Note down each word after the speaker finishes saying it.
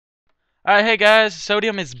Alright, hey guys,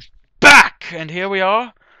 Sodium is back! And here we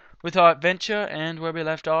are with our adventure, and where we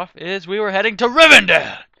left off is we were heading to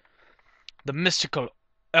Rivendell! The mystical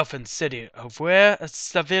elfin city of where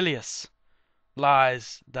Savilius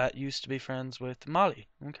lies that used to be friends with Molly.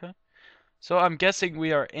 Okay. So I'm guessing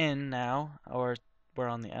we are in now, or we're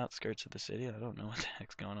on the outskirts of the city. I don't know what the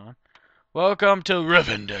heck's going on. Welcome to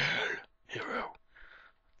Rivendell, hero.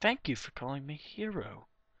 Thank you for calling me hero.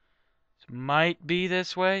 Might be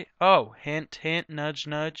this way. Oh, hint, hint, nudge,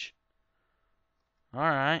 nudge.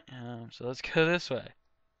 Alright, so let's go this way.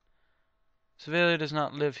 Sevilla does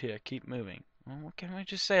not live here. Keep moving. Well, can we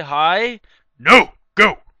just say hi? No!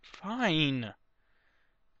 Go! Fine.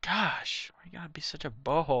 Gosh, why you gotta be such a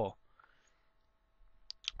boho?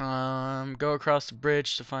 Go across the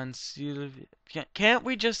bridge to find Sylvia. Can't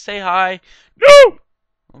we just say hi? No!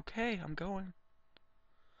 Okay, I'm going.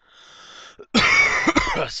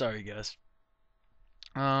 Sorry, guys.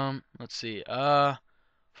 Let's see.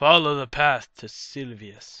 Follow the path to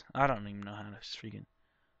Sylvius. I don't even know how to freaking.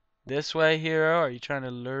 This way, hero? Are you trying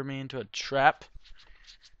to lure me into a trap?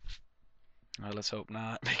 Let's hope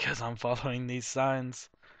not, because I'm following these signs.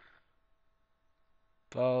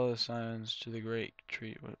 Follow the signs to the great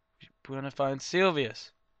tree. We want to find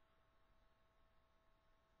Sylvius.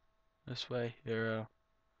 This way, hero.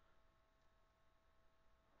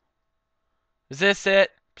 Is this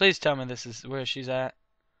it? Please tell me this is where she's at.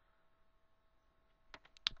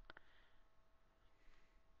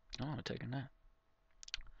 I want to take a nap.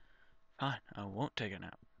 Fine, I won't take a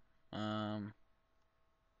nap.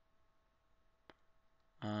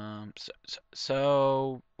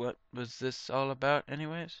 So what was this all about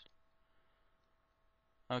anyways?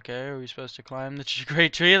 Okay, are we supposed to climb the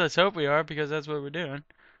great tree? Let's hope we are, because that's what we're doing.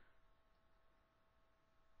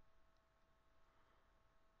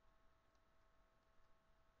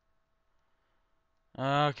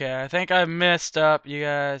 Okay, I think I messed up, you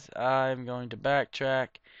guys. I'm going to backtrack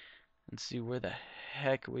and see where the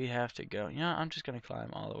heck we have to go. You know, I'm just gonna climb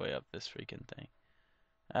all the way up this freaking thing.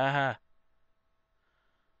 Aha.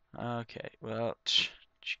 Okay, well,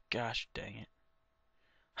 gosh dang it.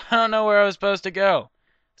 I don't know where I was supposed to go.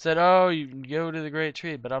 It said, oh, you can go to the great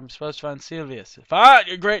tree, but I'm supposed to find Sylvius. Fine,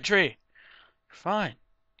 you great tree. Fine.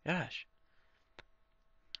 Gosh.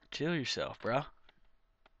 Chill yourself, bro.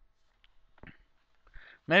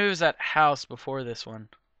 Maybe it was that house before this one.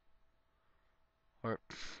 Or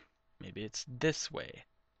maybe it's this way.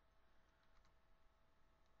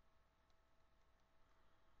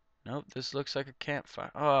 Nope, this looks like a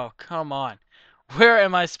campfire. Oh, come on. Where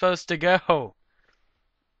am I supposed to go? Oh,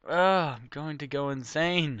 I'm going to go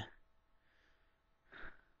insane.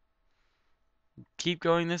 Keep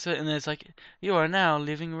going this way, and then it's like, you are now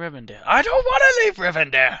leaving Rivendell. I don't want to leave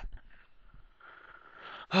Rivendell!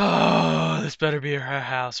 Oh, this better be her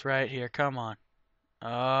house right here. Come on.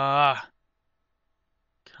 Come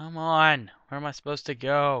on. Where am I supposed to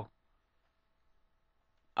go?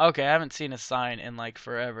 Okay, I haven't seen a sign in like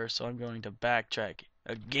forever, so I'm going to backtrack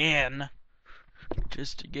again.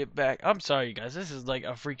 Just to get back. I'm sorry, you guys. This is like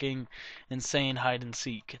a freaking insane hide and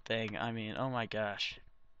seek thing. I mean, oh my gosh.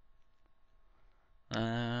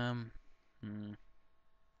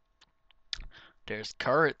 There's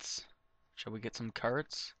carrots. Shall we get some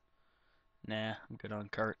carrots? Nah, I'm good on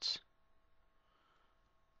carrots.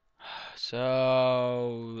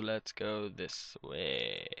 So, let's go this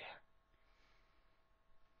way.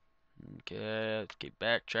 Okay, let's keep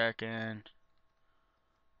backtracking.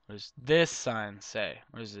 What does this sign say?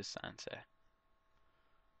 What does this sign say?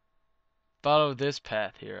 Follow this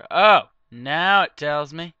path here. Oh, now it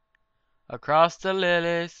tells me. Across the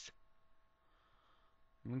lilies.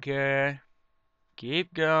 Okay.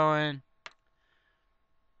 Keep going.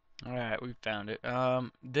 Alright, we found it.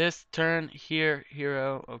 This turn here,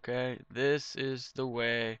 hero. Okay, this is the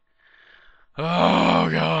way. Oh,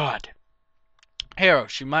 God. Hero,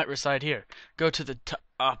 she might reside here. Go to the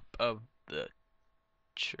top of the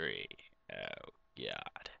tree. Oh,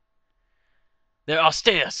 God. There are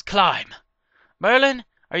stairs. Climb. Merlin,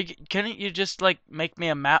 can't you just, like, make me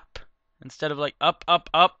a map? Instead of, like, up,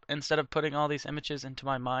 up, up. Instead of putting all these images into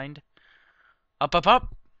my mind. Up, up,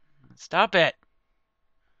 up. Stop it.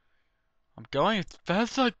 I'm going as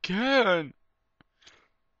fast as I can.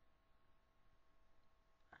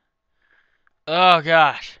 Oh,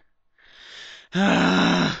 gosh.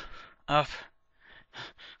 Up.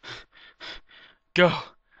 Go.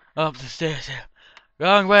 Up the stairs here.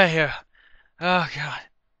 Wrong way here. Oh, God.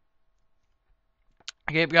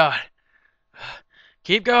 Keep going.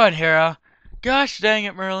 Keep going, hero. Gosh dang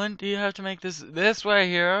it, Merlin. Do you have to make this way,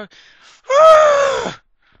 hero?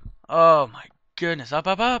 Oh, my goodness. Up,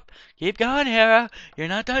 up, up. Keep going, hero. You're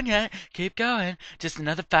not done yet. Keep going. Just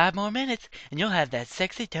another 5 more minutes, and you'll have that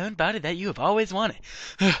sexy toned body that you have always wanted.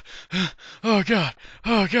 Oh, God.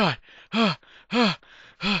 Oh, God.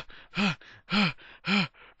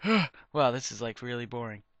 Wow, this is like really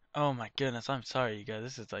boring. Oh, my goodness. I'm sorry, you guys.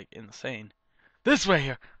 This is like insane. This way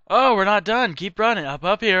here. Oh, we're not done. Keep running. Up,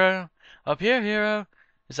 up, hero. Up here, hero.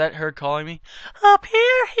 Is that her calling me? Up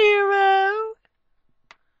here, hero.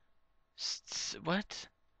 What?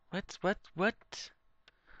 What?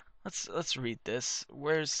 Let's read this.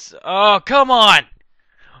 Where's... Oh, come on!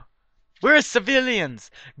 We're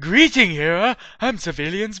civilians! Greeting, hero! I'm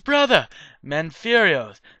Civilian's brother,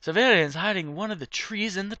 Manfurios. Civilian's hiding in one of the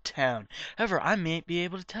trees in the town. However, I may be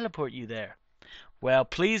able to teleport you there. Well,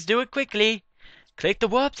 please do it quickly. Click the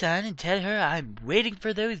warp sign and tell her I'm waiting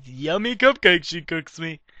for those yummy cupcakes she cooks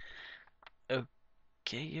me.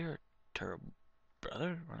 Okay, you're her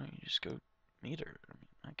brother. Why don't you just go meet her? I mean,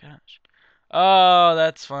 my gosh. Oh,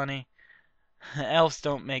 that's funny. Elves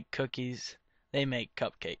don't make cookies. They make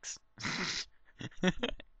cupcakes.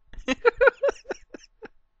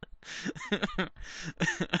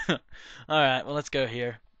 Alright, well, let's go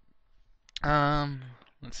here.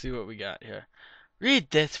 Let's see what we got here.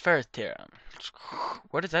 Read this first here.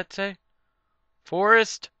 What does that say?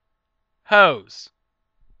 Forest hose.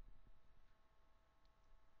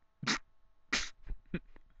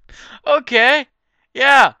 Okay.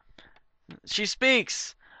 Yeah. She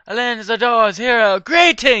speaks. Elens adores hero.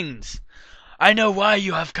 Greetings. I know why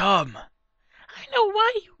you have come. I know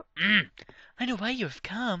why you have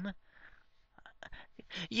come.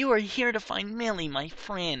 You are here to find Millie, my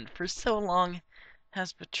friend, for so long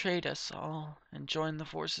has betrayed us all and joined the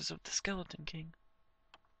forces of the Skeleton King.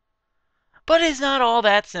 But it's not all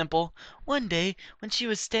that simple. One day, when she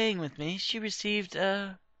was staying with me, she received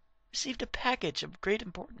a package of great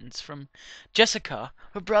importance from Jessica,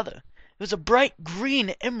 her brother. It was a bright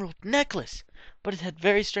green emerald necklace, but it had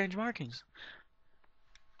very strange markings.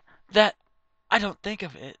 That I don't think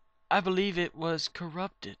of it. I believe it was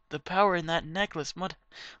corrupted. The power in that necklace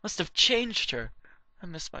must have changed her. I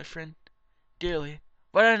miss my friend dearly,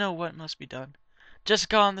 but I know what must be done.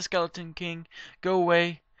 Jessica and the Skeleton King, go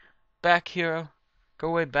away back, hero. Go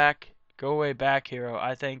away back, hero.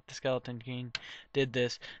 I think the Skeleton King did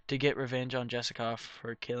this to get revenge on Jessica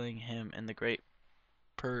for killing him in the Great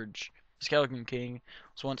Purge. The Skeleton King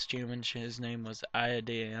was once human. His name was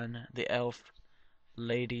Iodian. The elf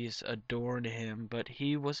ladies adored him, but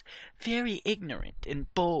he was very ignorant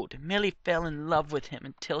and bold. Millie fell in love with him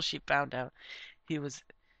until she found out he was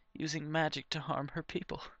using magic to harm her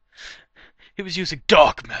people. He was using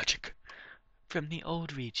dark magic from the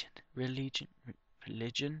old religion.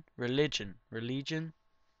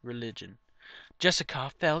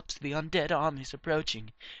 Jessica felt the undead armies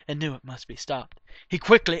approaching and knew it must be stopped. He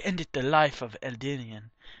quickly ended the life of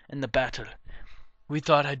Eldidian in the battle. We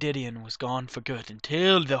thought Eldidian was gone for good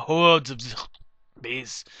until the hordes of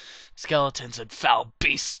zombies, skeletons, and foul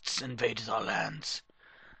beasts invaded our lands.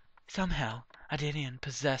 Somehow, Eldidian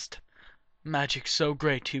possessed magic so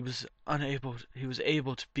great he was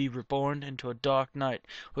able to be reborn into a dark knight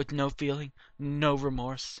with no feeling, no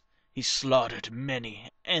remorse. He slaughtered many,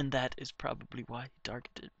 and that is probably why he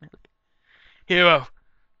targeted Millie. Hero,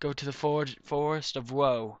 go to the forest of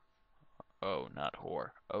woe. Oh, not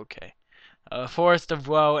whore. Okay. Forest of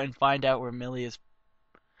woe and find out where Millie is.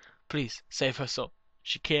 Please, save her soul.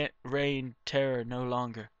 She can't reign terror no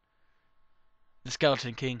longer. The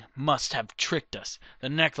Skeleton King must have tricked us. The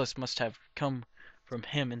necklace must have come from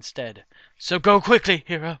him instead. So go quickly,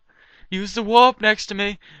 hero. Use the warp next to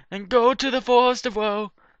me and go to the Forest of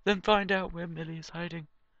Woe. Then find out where Millie is hiding.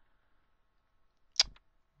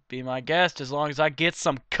 Be my guest as long as I get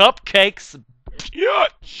some cupcakes.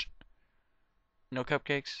 Bitch! No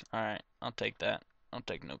cupcakes? Alright, I'll take that. I'll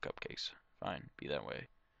take no cupcakes. Fine, be that way.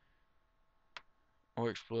 Or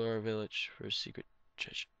explore a village for a secret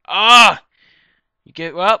treasure. Ah! You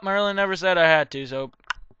get... Well, Merlin never said I had to, so...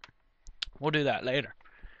 We'll do that later.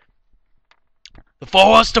 The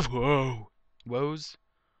Forest of Woe. Woes?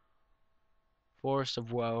 Forest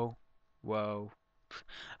of Woe. Woe.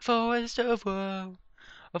 Forest of Woe.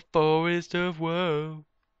 A Forest of Woe.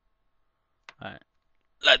 Alright.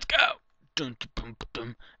 Let's go! Dun, dun, dun,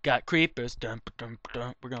 dun. Got creepers. Dun, dun,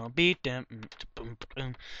 dun. We're gonna beat them.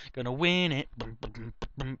 Gonna win it.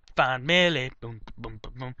 Find Millie.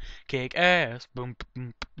 Kick ass.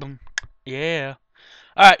 Yeah.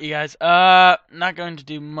 Alright, you guys. Not going to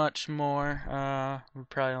do much more. We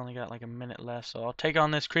probably only got like a minute left, so I'll take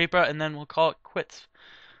on this creeper and then we'll call it quits.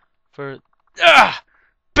 For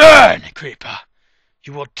burn, creeper!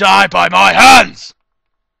 You will die by my hands!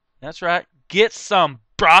 That's right. Get some,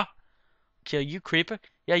 bruh. Kill you, creeper.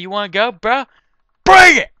 Yeah, you wanna go, bruh?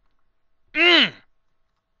 Bring it!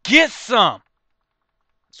 Get some.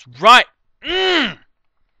 That's right.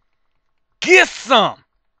 Get some.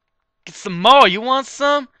 Get some more. You want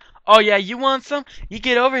some? Oh, yeah, you want some? You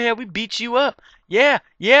get over here. We beat you up. Yeah,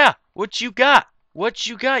 yeah. What you got? What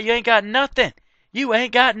you got? You ain't got nothing. You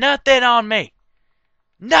ain't got nothing on me.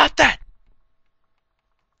 Nothing.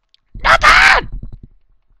 Nothing!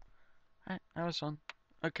 Alright, that was fun.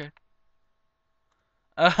 Okay.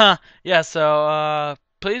 Yeah, so,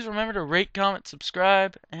 please remember to rate, comment,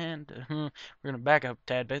 subscribe, and we're going to back up a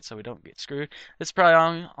tad bit so we don't get screwed. This is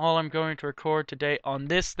probably all I'm going to record today on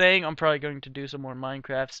this thing. I'm probably going to do some more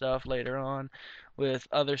Minecraft stuff later on with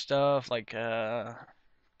other stuff, like,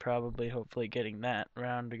 probably, hopefully, getting that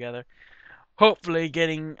round together. Hopefully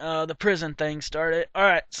getting, the prison thing started.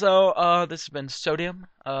 Alright, so, this has been Sodium.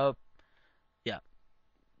 Yeah.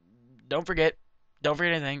 Don't forget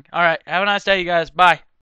anything. Alright, have a nice day, you guys. Bye.